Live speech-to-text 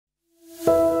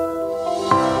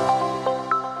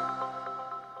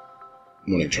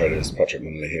Morning traders, Patrick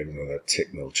Manley here with another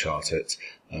Tickmill Chart Hit.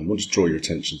 I want to draw your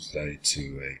attention today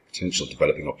to a potential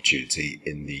developing opportunity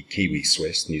in the Kiwi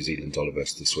Swiss, New Zealand dollar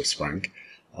versus the Swiss franc.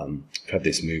 We've had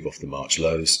this move off the March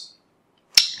lows,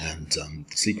 and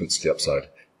the sequence to the upside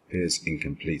appears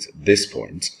incomplete at this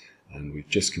point, and we've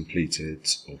just completed,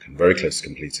 or come very close to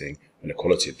completing, an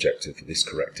equality objective for this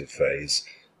corrective phase,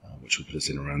 which will put us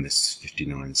in around this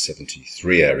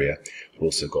 59.73 area. We've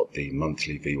also got the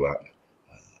monthly VWAP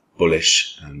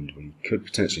bullish, and we could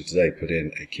potentially today put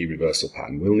in a key reversal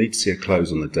pattern. We'll need to see a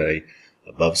close on the day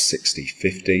above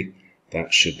 60.50.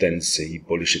 That should then see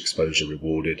bullish exposure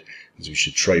rewarded, as we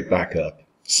should trade back up,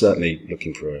 certainly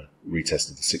looking for a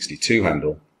retest of the 62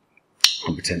 handle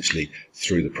and potentially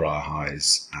through the prior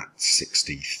highs at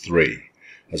 63.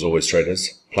 As always,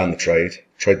 traders, plan the trade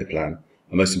the plan,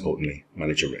 and most importantly,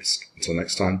 manage your risk. Until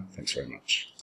next time, thanks very much.